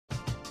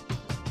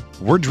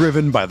We're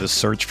driven by the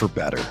search for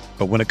better.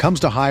 But when it comes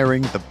to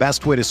hiring, the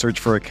best way to search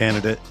for a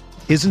candidate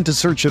isn't to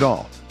search at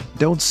all.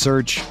 Don't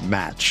search,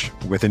 match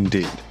with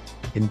Indeed.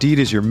 Indeed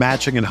is your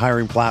matching and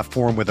hiring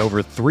platform with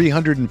over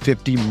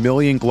 350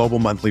 million global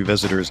monthly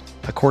visitors,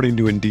 according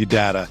to Indeed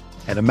data,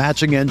 and a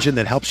matching engine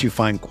that helps you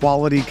find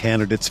quality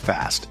candidates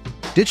fast.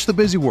 Ditch the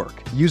busy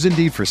work. Use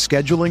Indeed for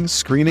scheduling,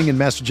 screening, and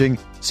messaging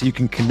so you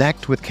can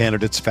connect with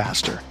candidates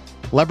faster.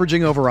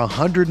 Leveraging over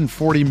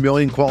 140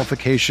 million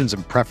qualifications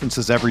and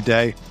preferences every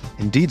day,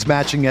 Indeed's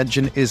matching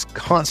engine is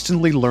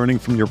constantly learning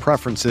from your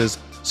preferences,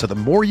 so the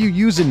more you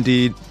use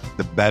Indeed,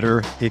 the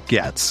better it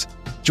gets.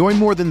 Join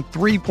more than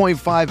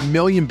 3.5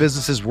 million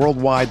businesses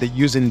worldwide that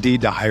use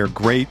Indeed to hire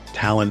great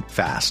talent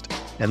fast.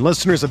 And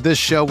listeners of this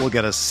show will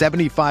get a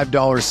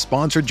 $75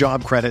 sponsored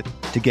job credit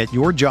to get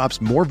your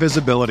jobs more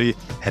visibility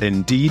at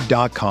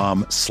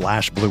Indeed.com/Blue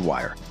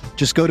Wire.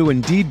 Just go to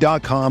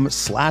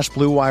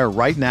Indeed.com/Blue Wire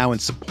right now and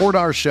support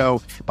our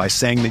show by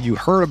saying that you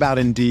heard about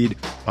Indeed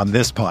on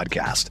this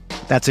podcast.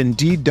 That's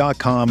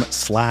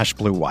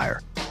Indeed.com/Blue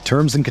Wire.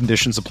 Terms and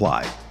conditions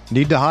apply.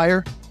 Need to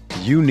hire?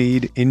 You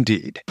need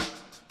Indeed.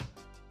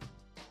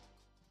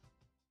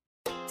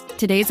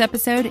 Today's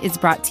episode is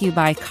brought to you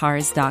by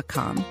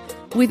Cars.com.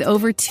 With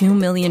over 2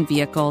 million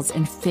vehicles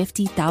and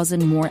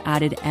 50,000 more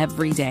added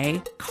every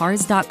day,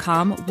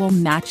 Cars.com will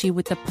match you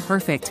with the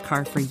perfect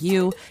car for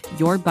you,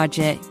 your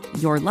budget,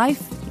 your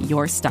life,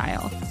 your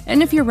style.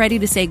 And if you're ready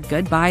to say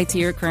goodbye to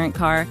your current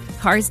car,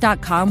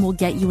 Cars.com will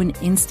get you an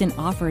instant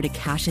offer to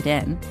cash it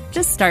in.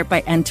 Just start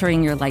by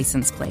entering your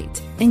license plate.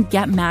 Then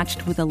get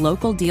matched with a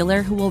local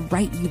dealer who will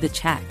write you the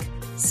check.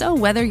 So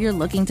whether you're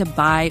looking to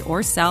buy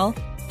or sell,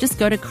 just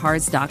go to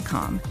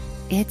Cars.com.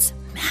 It's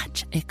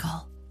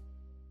magical.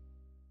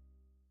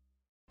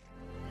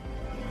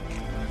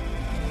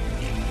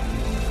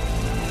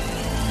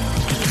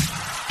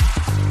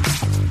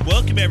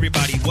 Welcome,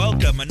 everybody.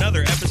 Welcome.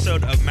 Another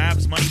episode of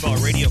Mavs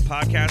Moneyball Radio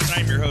Podcast.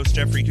 I'm your host,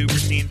 Jeffrey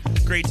Cooperstein.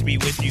 Great to be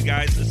with you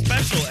guys. A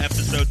special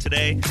episode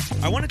today.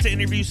 I wanted to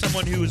interview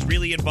someone who is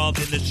really involved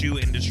in the shoe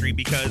industry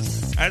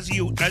because, as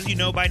you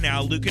know by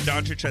now, Luka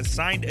Doncic has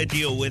signed a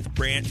deal with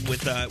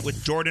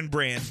Jordan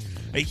Brand.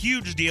 A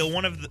huge deal.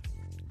 One of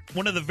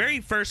the very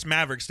first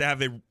Mavericks to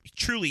have a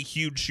truly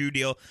huge shoe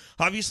deal.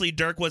 Obviously,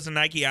 Dirk was a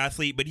Nike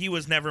athlete, but he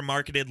was never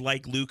marketed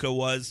like Luka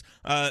was.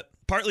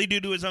 Partly due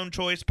to his own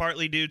choice,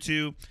 partly due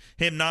to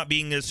him not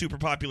being a super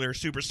popular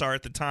superstar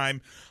at the time.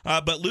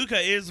 But Luka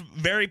is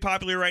very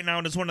popular right now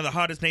and is one of the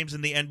hottest names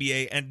in the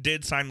NBA and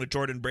did sign with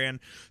Jordan Brand.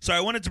 So I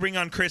wanted to bring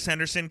on Chris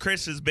Henderson.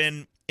 Chris has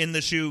been in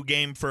the shoe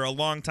game for a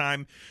long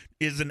time,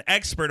 is an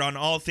expert on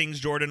all things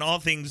Jordan, all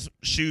things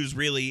shoes,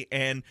 really,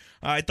 and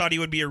I thought he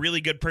would be a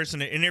really good person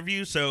to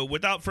interview. So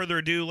without further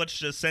ado, let's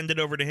just send it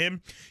over to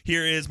him.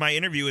 Here is my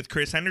interview with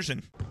Chris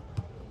Henderson.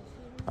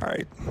 All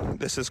right,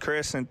 this is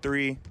Chris in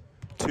 3,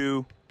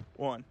 2,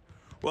 1.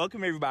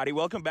 Welcome, everybody.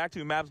 Welcome back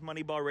to Mavs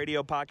Moneyball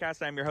Radio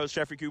Podcast. I'm your host,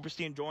 Jeffrey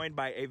Cooperstein, joined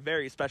by a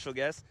very special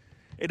guest.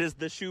 It is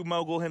the shoe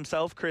mogul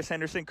himself, Chris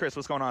Henderson. Chris,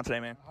 what's going on today,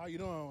 man? How you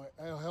doing?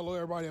 Hello,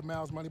 everybody at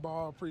Mavs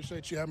Moneyball. I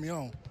appreciate you having me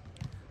on.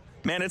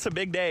 Man, it's a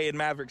big day in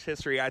Mavericks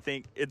history. I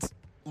think it's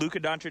Luka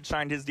Doncic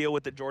signed his deal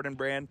with the Jordan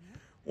Brand.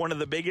 One of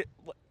the biggest,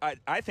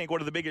 I think, one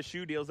of the biggest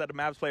shoe deals that a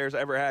Mavs player's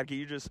ever had. Can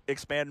you just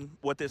expand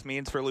what this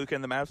means for Luka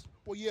and the Mavs?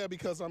 Well, yeah,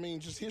 because, I mean,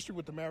 just history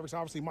with the Mavericks.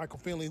 Obviously, Michael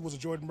Finley was a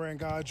Jordan Brand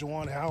guy.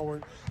 Juwan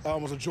Howard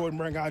was a Jordan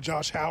Brand guy.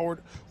 Josh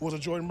Howard was a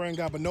Jordan Brand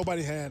guy. But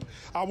nobody had,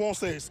 I won't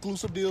say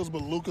exclusive deals,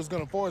 but Luka's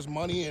going to, for his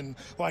money and,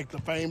 like,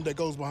 the fame that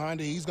goes behind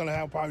it, he's going to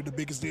have probably the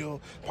biggest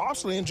deal,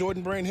 possibly in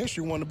Jordan Brand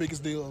history, one of the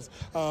biggest deals.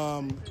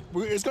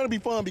 It's going to be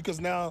fun because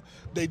now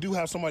they do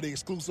have somebody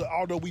exclusive,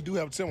 although we do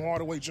have Tim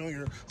Hardaway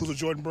Jr., who's a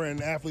Jordan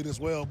Brand athlete as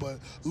well, but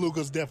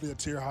Luka's definitely a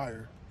tier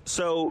higher.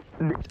 So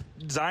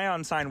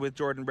Zion signed with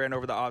Jordan Brand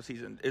over the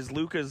offseason. Is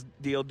Luka's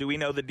deal, do we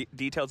know the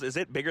details? Is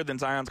it bigger than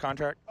Zion's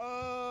contract?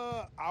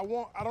 I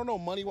don't know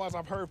money-wise.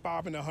 I've heard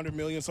 $5 and $100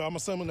 million, so I'm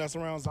assuming that's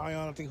around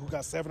Zion, I think, who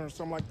got 7 or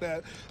something like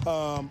that.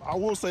 I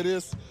will say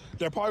this.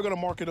 They're probably going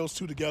to market those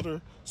two together,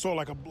 so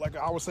like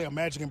I would say a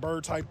Magic and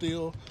Bird type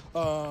deal.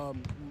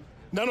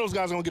 None of those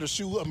guys are going to get a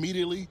shoe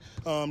immediately.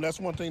 That's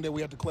one thing that we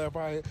have to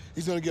clarify.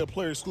 He's going to get a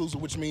player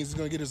exclusive, which means he's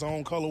going to get his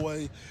own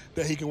colorway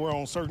that he can wear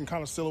on certain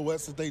kind of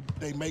silhouettes that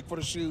they make for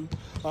the shoe.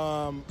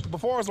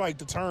 Before it's like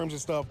the terms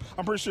and stuff,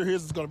 I'm pretty sure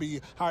his is going to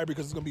be higher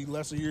because it's going to be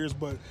lesser years,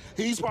 but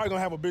he's probably going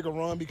to have a bigger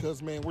run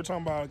because, man, we're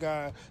talking about a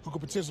guy who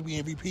could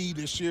potentially be MVP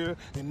this year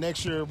and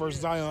next year versus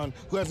Zion,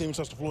 who hasn't even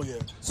touched the floor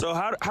yet. So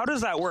how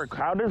does that work?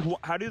 How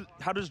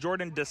does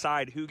Jordan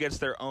decide who gets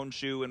their own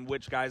shoe and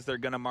which guys they're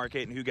going to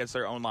market and who gets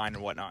their own line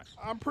and whatnot?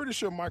 I'm pretty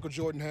sure Michael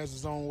Jordan has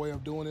his own way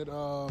of doing it.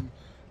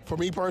 For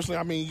me personally,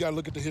 I mean, you got to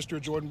look at the history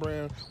of Jordan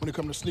Brand. When it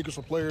comes to sneakers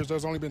for players,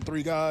 there's only been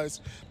 3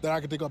 guys that I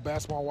can think of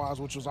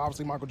basketball-wise, which was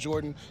obviously Michael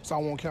Jordan, so I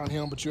won't count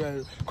him. But you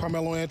had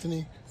Carmelo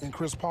Anthony, and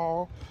Chris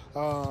Paul.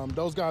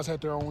 Those guys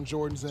had their own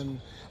Jordans, and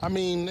I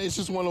mean, it's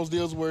just one of those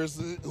deals where it's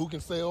who can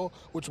sell,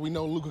 which we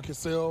know Luka can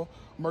sell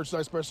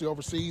merchandise, especially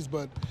overseas.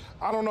 But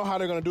I don't know how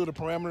they're going to do the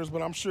parameters,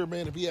 but I'm sure,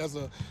 man, if he has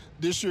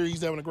this year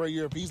he's having a great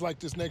year. If he's like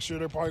this next year,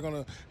 they're probably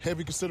going to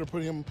heavily consider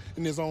putting him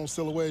in his own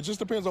silhouette. It just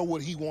depends on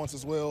what he wants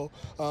as well.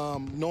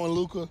 Knowing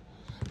Luka,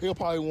 he'll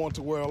probably want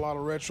to wear a lot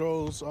of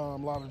retros,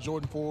 a lot of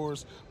Jordan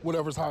 4s,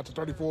 whatever's hot to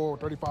 34 or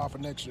 35 for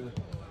next year.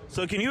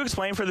 So can you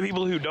explain for the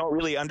people who don't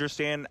really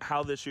understand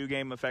how the shoe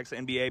game affects the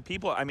NBA?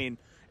 People, I mean,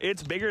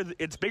 it's bigger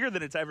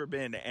than it's ever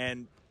been,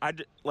 and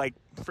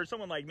for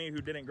someone like me who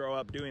didn't grow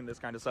up doing this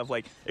kind of stuff,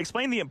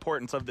 explain the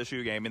importance of the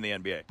shoe game in the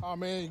NBA. Oh,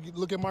 man, you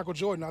look at Michael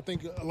Jordan. I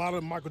think a lot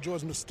of Michael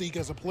Jordan's mystique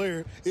as a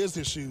player is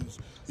his shoes.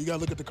 You got to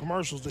look at the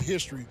commercials, the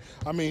history.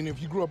 I mean,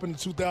 if you grew up in the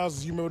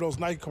 2000s, you remember those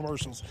Nike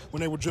commercials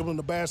when they were dribbling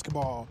the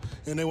basketball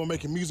and they were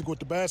making music with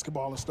the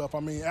basketball and stuff.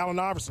 I mean, Allen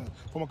Iverson,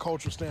 from a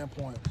cultural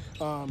standpoint.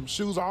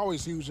 Shoes are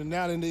always huge, and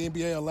now the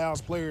NBA allows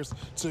players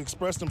to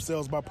express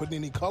themselves by putting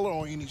any color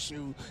on any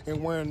shoe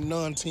and wearing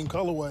non-team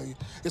colorway.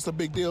 It's a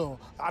big deal.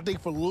 I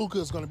think for Luka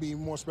it's going to be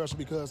more special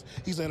because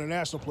he's an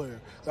international player.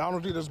 I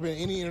don't think there's been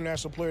any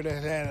international player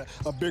that had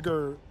a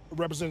bigger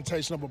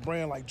representation of a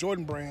brand like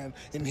Jordan brand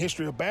in the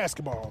history of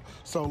basketball.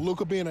 So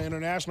Luka being an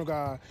international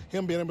guy,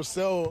 him being able to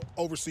sell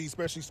overseas,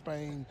 especially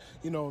Spain,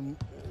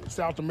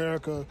 South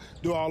America,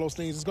 do all those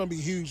things, it's going to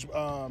be huge.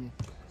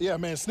 Yeah,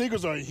 man,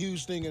 sneakers are a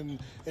huge thing, and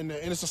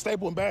it's a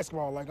staple in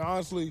basketball.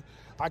 Honestly,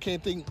 I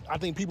think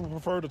people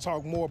prefer to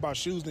talk more about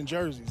shoes than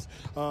jerseys.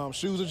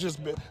 Shoes are just,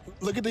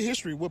 look at the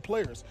history with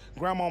players.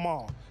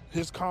 Grandmama,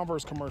 his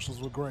Converse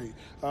commercials were great.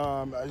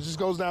 It just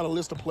goes down a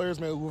list of players,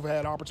 man, who've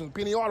had opportunities.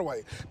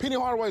 Penny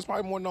Hardaway is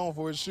probably more known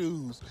for his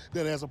shoes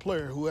than as a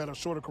player who had a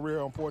shorter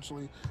career,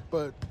 unfortunately.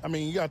 But, I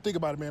mean, you got to think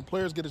about it, man.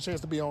 Players get a chance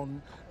to be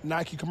on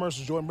Nike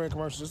commercials, Jordan brand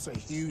commercials. It's a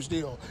huge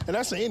deal. And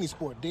that's in any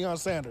sport. Deion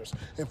Sanders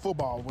in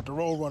football with the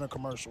Roadrunner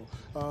commercial.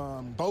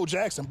 Bo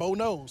Jackson, Bo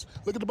Knows.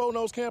 Look at the Bo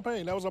Knows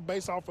campaign. That was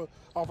based off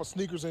of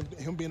sneakers and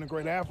him being a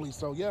great athlete.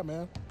 So, yeah,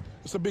 man,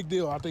 it's a big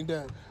deal. I think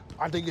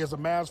as a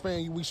Mavs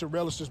fan, we should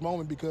relish this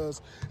moment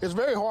because it's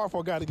very hard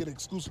for a guy to get an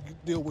exclusive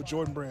deal with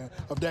Jordan brand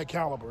of that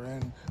caliber.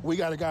 And we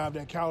got a guy of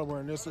that caliber,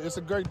 and it's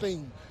a great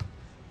thing.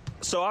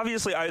 So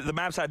obviously the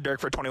Mavs had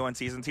Dirk for 21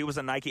 seasons. He was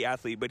a Nike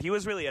athlete, but he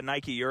was really a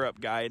Nike Europe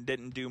guy and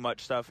didn't do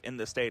much stuff in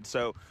the States.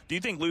 So do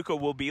you think Luka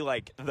will be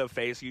like the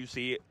face you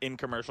see in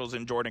commercials,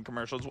 in Jordan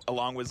commercials,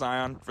 along with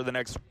Zion for the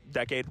next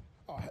decade?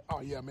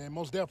 Oh, yeah, man,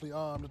 most definitely.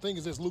 The thing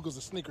is this, Luka's a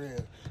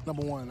sneakerhead,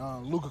 number one.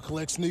 Luka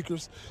collects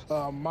sneakers.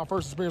 My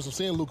first experience of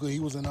seeing Luka, he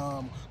was in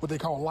what they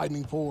call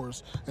Lightning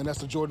 4s, and that's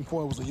the Jordan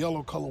 4. It was a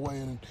yellow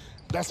colorway, and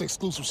that's an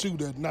exclusive shoe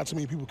that not too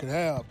many people can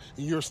have.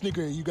 And you're a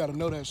sneakerhead, you got to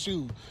know that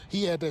shoe.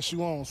 He had that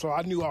shoe on, so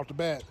I knew off the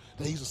bat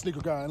that he's a sneaker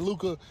guy. And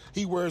Luka,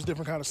 he wears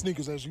different kind of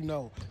sneakers, as you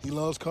know. He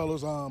loves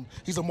colors.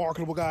 He's a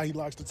marketable guy. He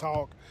likes to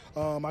talk.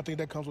 I think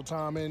that comes with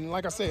time. And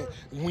like I said,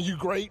 when you're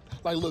great,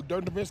 look,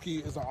 Dirk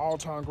Nowitzki is an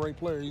all-time great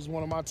player. He's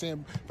one of my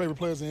 10 favorite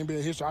players in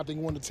NBA history. I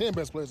think one of the 10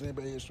 best players in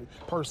NBA history,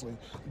 personally.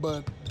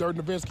 But Dirk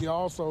Nowitzki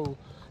also,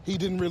 he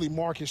didn't really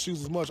mark his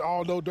shoes as much,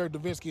 although Dirk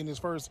Nowitzki in his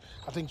first,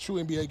 I think, true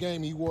NBA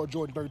game, he wore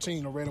Jordan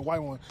 13, a red and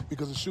white one,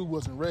 because his shoe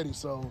wasn't ready.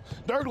 So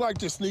Dirk liked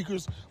his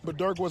sneakers, but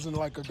Dirk wasn't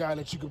like a guy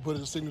that you could put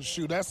in a signature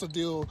shoe. That's the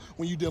deal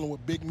when you're dealing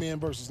with big men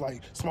versus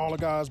smaller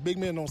guys. Big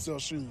men don't sell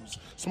shoes.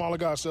 Smaller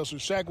guys sell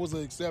shoes. Shaq was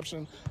an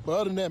exception. But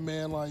other than that,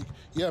 man,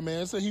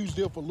 it's a huge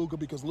deal for Luka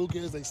because Luka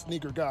is a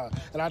sneaker guy.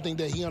 And I think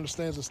that he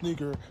understands the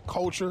sneaker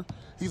culture.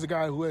 He's a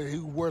guy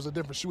who wears a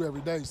different shoe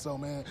every day. So,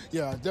 man,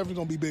 yeah, definitely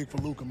going to be big for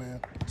Luka, man.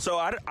 So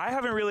I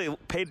haven't really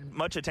paid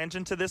much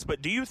attention to this,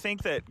 but do you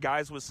think that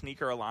guys with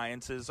sneaker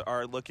alliances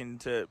are looking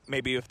to,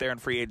 maybe if they're in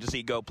free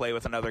agency, go play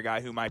with another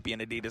guy who might be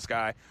an Adidas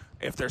guy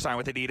if they're signed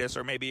with Adidas,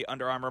 or maybe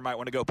Under Armour might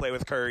want to go play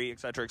with Curry, et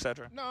cetera, et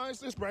cetera? No,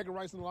 it's bragging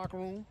rights in the locker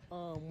room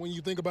when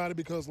you think about it,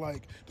 because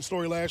the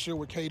story last year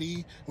with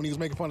KD when he was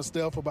making fun of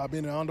Steph about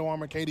being an Under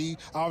Armour. KD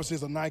obviously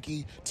is a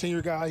Nike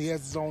tenure guy. He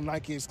has his own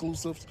Nike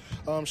exclusives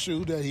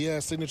shoe that he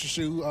has, signature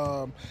shoe.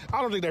 I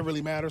don't think that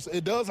really matters.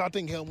 It does, I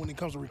think, help when it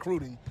comes to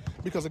recruiting,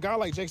 because a guy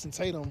like Jason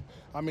Tatum,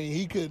 I mean,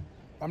 he could,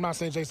 I'm not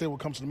saying Jason Tatum will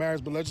come to the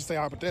Mavericks, but let's just say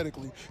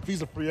hypothetically, if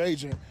he's a free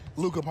agent,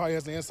 Luka probably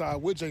has the inside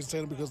with Jason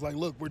Tatum because,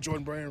 look, we're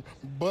Jordan Brand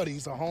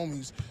buddies or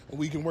homies, and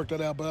we can work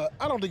that out. But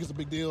I don't think it's a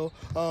big deal.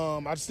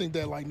 I just think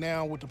that,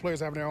 now with the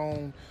players having their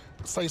own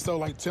say-so,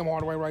 like Tim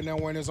Hardaway right now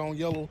wearing his own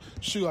yellow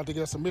shoe, I think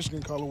that's a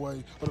Michigan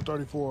colorway of the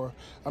 34.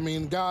 I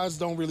mean, guys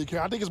don't really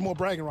care. I think it's more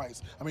bragging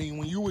rights. I mean,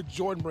 when you're with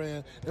Jordan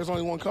Brand, there's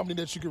only one company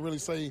that you can really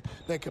say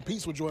that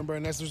competes with Jordan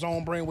Brand. That's his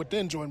own brand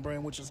within Jordan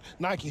Brand, which is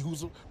Nike,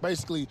 who's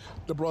basically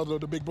the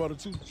big brother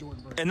to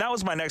Jordan Brand. And that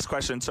was my next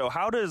question. So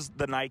how does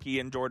the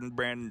Nike and Jordan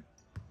Brand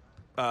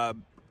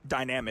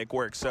dynamic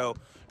work? So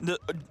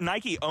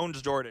Nike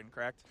owns Jordan,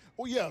 correct?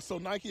 Well, yeah. So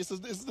Nike, it's a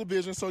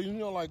division. So,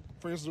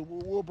 for instance,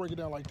 we'll break it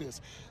down like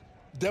this.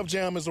 Def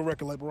Jam is a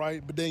record label,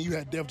 right? But then you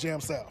had Def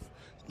Jam South.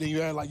 Then you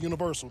had like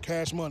Universal,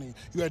 Cash Money.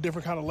 You had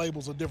different kind of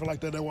labels or different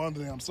like that were under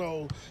them.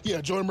 So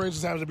yeah, Jordan Brand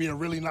just happens to be a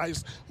really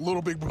nice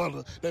little big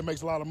brother that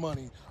makes a lot of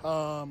money.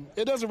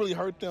 It doesn't really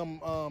hurt them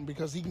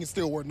because he can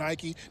still wear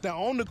Nike.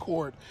 Now on the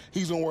court,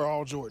 he's gonna wear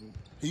all Jordan.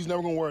 He's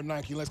never going to wear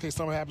Nike unless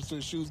something happens to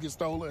his shoes get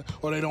stolen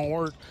or they don't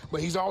work.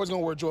 But he's always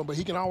going to wear Jordan. But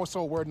he can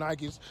also wear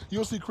Nikes.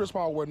 You'll see Chris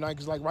Paul wear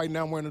Nikes. Like right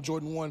now I'm wearing a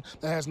Jordan 1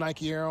 that has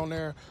Nike Air on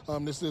there.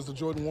 This is the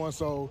Jordan 1.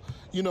 So,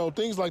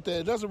 things like that.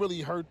 It doesn't really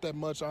hurt that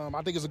much. I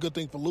think it's a good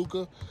thing for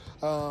Luka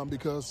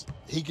because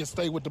he can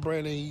stay with the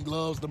brand that he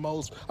loves the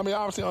most. I mean,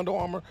 obviously Under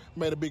Armour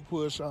made a big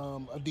push.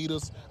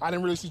 Adidas. I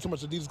didn't really see too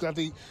much Adidas because I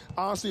think,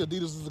 honestly,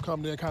 Adidas is a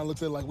company that kind of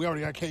looks at it like, we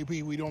already got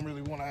KP. We don't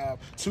really want to have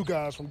two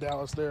guys from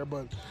Dallas there.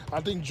 But I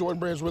think Jordan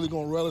Brand is really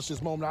going to relish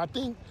this moment. I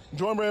think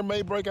Jordan Brand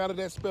may break out of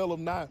that spell of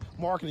not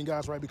marketing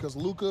guys right because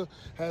Luka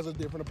has a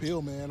different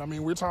appeal, man. I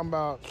mean, we're talking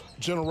about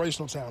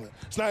generational talent.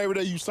 It's not every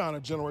day you sign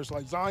a generation.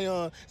 Like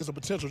Zion is a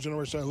potential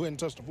generation who hadn't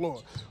touched the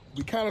floor.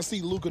 We kind of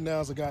see Luka now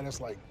as a guy that's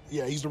like,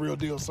 yeah, he's the real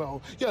deal.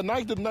 So, yeah,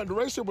 Nike, the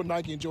relationship with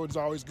Nike and Jordan is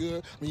always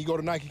good. When you go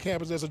to Nike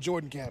campus, there's a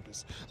Jordan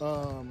campus.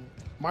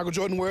 Michael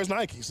Jordan wears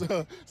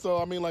Nikes. So,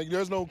 I mean, like,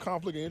 there's no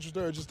conflict of interest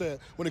there. It's just that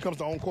when it comes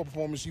to on-court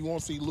performance, you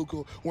won't see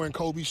Luka wearing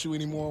Kobe shoe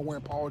anymore,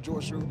 wearing Paul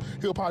George shoe.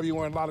 He'll probably be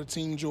wearing a lot of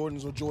Team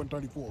Jordans or Jordan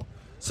 34.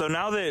 So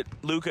now that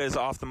Luka is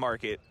off the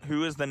market,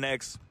 who is the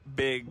next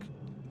big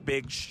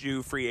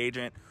shoe free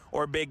agent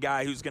or big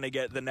guy who's going to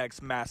get the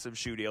next massive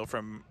shoe deal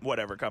from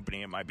whatever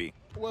company it might be?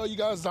 Well, you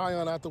got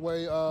Zion out the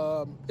way.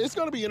 It's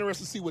going to be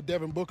interesting to see what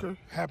Devin Booker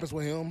happens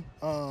with him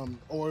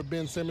or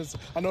Ben Simmons.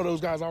 I know those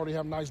guys already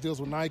have nice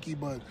deals with Nike,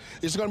 but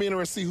it's going to be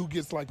interesting to see who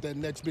gets like that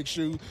next big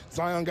shoe.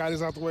 Zion got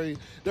his out the way.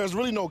 There's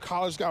really no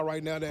college guy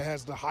right now that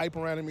has the hype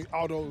around him,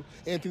 although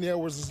Anthony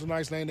Edwards is a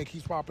nice name that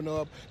keeps popping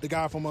up, the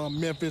guy from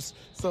Memphis.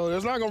 So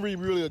there's not going to be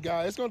really a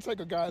guy. It's going to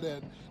take a guy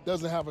that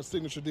doesn't have a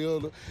signature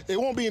deal. It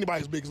won't be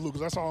anybody as big as Luka.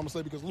 That's all I'm going to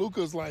say because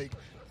Luka's like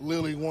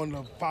literally one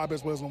of the 5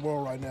 best players in the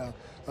world right now.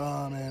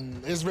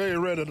 And it's very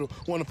rare that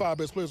one of the 5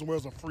 best players in the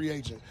world is a free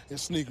agent in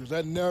sneakers.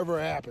 That never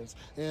happens.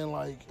 And,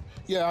 like,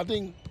 yeah, I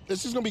think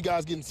it's just going to be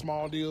guys getting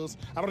small deals.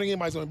 I don't think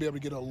anybody's going to be able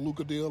to get a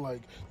Luka deal.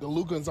 Like, the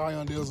Luka and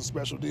Zion deal is a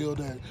special deal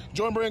that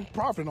Jordan Brand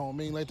profited on. I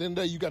mean, like, at the end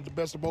of the day, you got the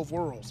best of both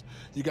worlds.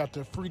 You got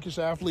the freakish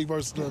athlete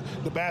versus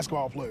the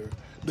basketball player,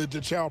 the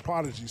child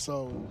prodigy.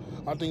 So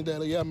I think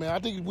that, yeah, man, I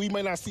think we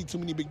may not see too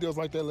many big deals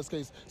like that in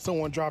case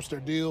someone drops their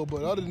deal.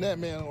 But other than that,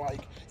 man,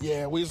 like,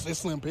 yeah, it's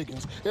slim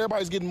pickings.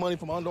 Everybody's getting money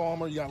from Under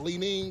Armour. You got Lee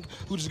Ning,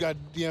 who just got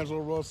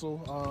D'Angelo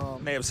Russell.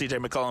 They have C.J.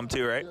 McCollum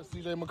too, right? Yeah,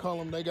 C.J.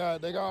 McCollum. They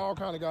got all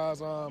kind of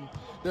guys.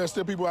 There's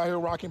still people out here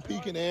rocking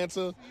Peak and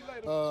Anta.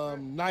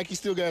 Nike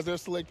still got their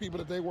select people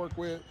that they work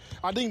with.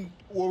 I think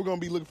what we're going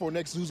to be looking for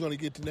next is who's going to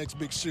get the next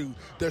big shoe,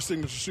 their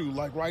signature shoe.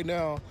 Like right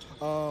now,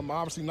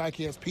 obviously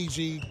Nike has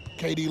PG,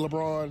 KD,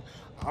 LeBron.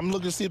 I'm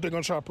looking to see if they're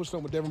going to try to push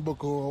them with Devin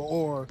Booker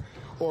or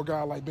a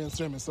guy like Ben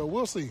Simmons. So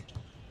we'll see.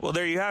 Well,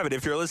 there you have it.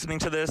 If you're listening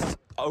to this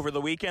over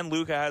the weekend,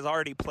 Luka has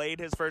already played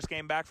his first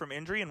game back from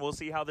injury, and we'll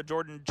see how the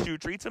Jordan shoe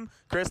treats him.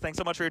 Chris, thanks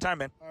so much for your time,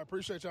 man. I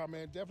appreciate y'all,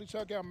 man. Definitely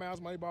check out Mavs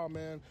Moneyball,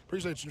 man.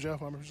 Appreciate you,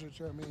 Jeff. I appreciate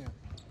you having me in.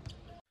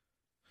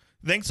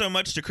 Thanks so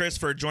much to Chris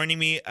for joining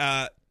me.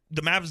 The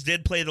Mavs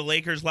did play the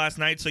Lakers last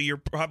night, so you're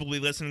probably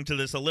listening to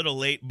this a little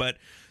late, but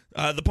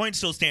the point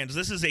still stands.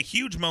 This is a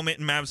huge moment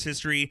in Mavs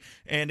history,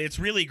 and it's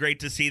really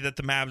great to see that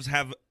the Mavs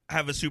have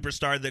a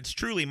superstar that's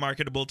truly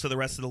marketable to the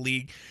rest of the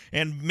league.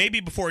 And maybe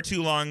before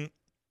too long,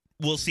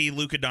 we'll see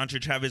Luka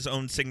Doncic have his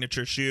own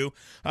signature shoe.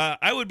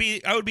 I would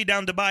be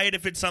down to buy it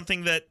if it's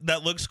something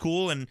that looks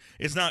cool and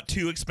is not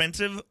too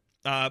expensive.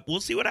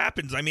 We'll see what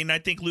happens. I mean, I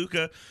think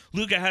Luka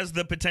has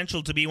the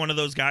potential to be one of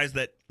those guys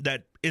that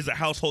is a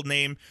household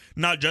name,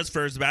 not just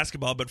for his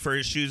basketball, but for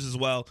his shoes as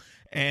well.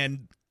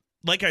 And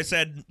like I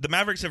said, the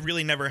Mavericks have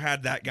really never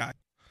had that guy.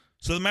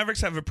 So the Mavericks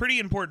have a pretty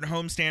important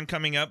homestand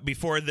coming up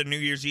before the New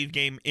Year's Eve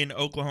game in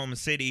Oklahoma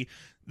City.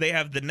 They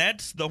have the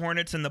Nets, the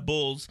Hornets, and the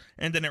Bulls,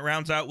 and then it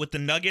rounds out with the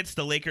Nuggets,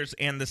 the Lakers,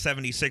 and the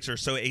 76ers.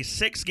 So a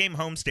 6-game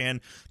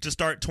homestand to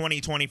start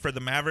 2020 for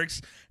the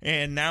Mavericks.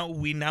 And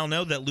we now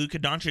know that Luka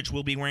Doncic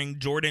will be wearing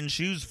Jordan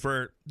shoes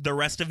for the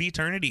rest of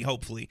eternity,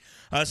 hopefully.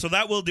 So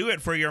that will do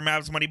it for your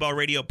Mavs Moneyball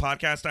Radio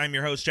podcast. I'm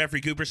your host,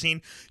 Jeffrey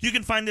Cooperstein. You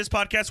can find this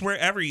podcast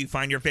wherever you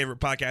find your favorite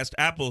podcast,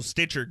 Apple,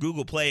 Stitcher,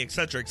 Google Play,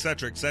 etc.,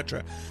 etc.,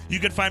 etc. You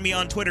can find me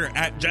on Twitter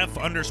at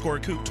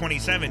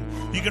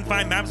Jeff_Coop27. You can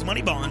find Mavs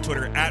Moneyball on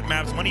Twitter at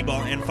Mavs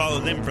Moneyball and follow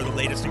them for the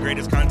latest and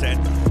greatest content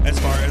as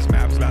far as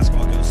Mavs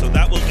basketball goes. So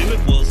that will do it.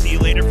 We'll